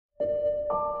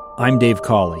I'm Dave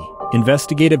Cawley,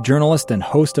 investigative journalist and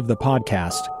host of the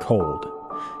podcast Cold.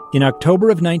 In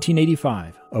October of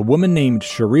 1985, a woman named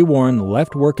Cherie Warren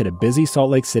left work at a busy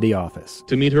Salt Lake City office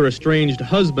to meet her estranged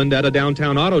husband at a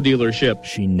downtown auto dealership.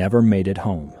 She never made it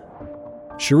home.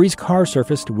 Cherie's car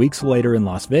surfaced weeks later in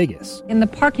Las Vegas. In the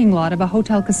parking lot of a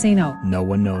hotel casino. No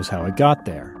one knows how it got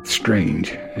there. Strange.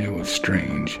 It was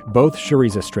strange. Both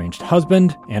Cherie's estranged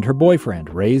husband and her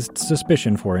boyfriend raised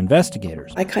suspicion for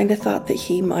investigators. I kind of thought that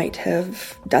he might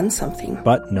have done something.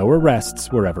 But no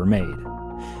arrests were ever made.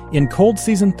 In Cold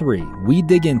Season 3, we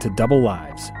dig into double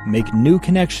lives, make new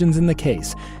connections in the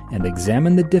case, and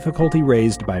examine the difficulty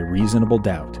raised by reasonable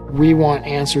doubt. We want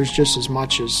answers just as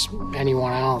much as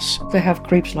anyone else. They have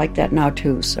creeps like that now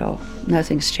too, so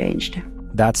nothing's changed.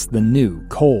 That's the new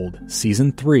Cold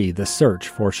Season 3, The Search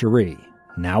for Cherie,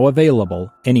 now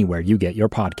available anywhere you get your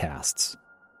podcasts.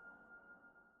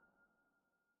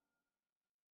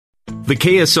 The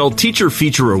KSL Teacher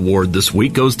Feature Award this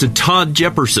week goes to Todd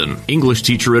Jepperson, English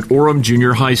teacher at Orem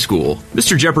Junior High School.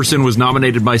 Mr. Jepperson was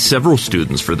nominated by several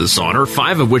students for this honor,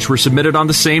 5 of which were submitted on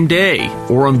the same day.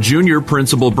 Orem Junior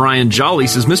Principal Brian Jolley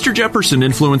says Mr. Jepperson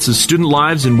influences student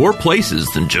lives in more places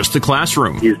than just the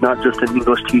classroom. He's not just an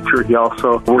English teacher, he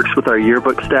also works with our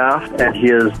yearbook staff, and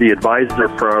he is the advisor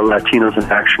for our Latinos in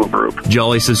Action group.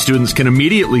 Jolley says students can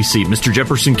immediately see Mr.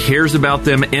 Jepperson cares about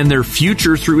them and their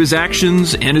future through his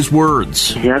actions and his words.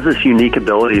 He has this unique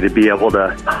ability to be able to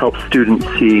help students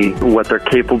see what they're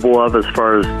capable of as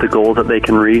far as the goals that they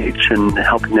can reach and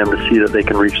helping them to see that they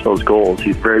can reach those goals.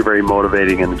 He's very, very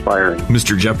motivating and inspiring.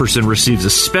 Mr. Jepperson receives a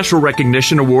special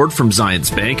recognition award from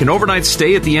Zions Bank, an overnight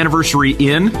stay at the Anniversary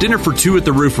Inn, dinner for 2 at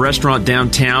the Roof Restaurant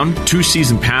downtown, 2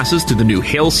 season passes to the new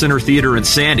Hale Center Theater in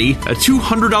Sandy, a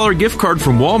 $200 gift card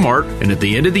from Walmart, and at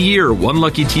the end of the year, one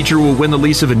lucky teacher will win the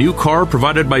lease of a new car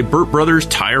provided by Burt Bros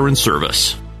Tire and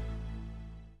Service.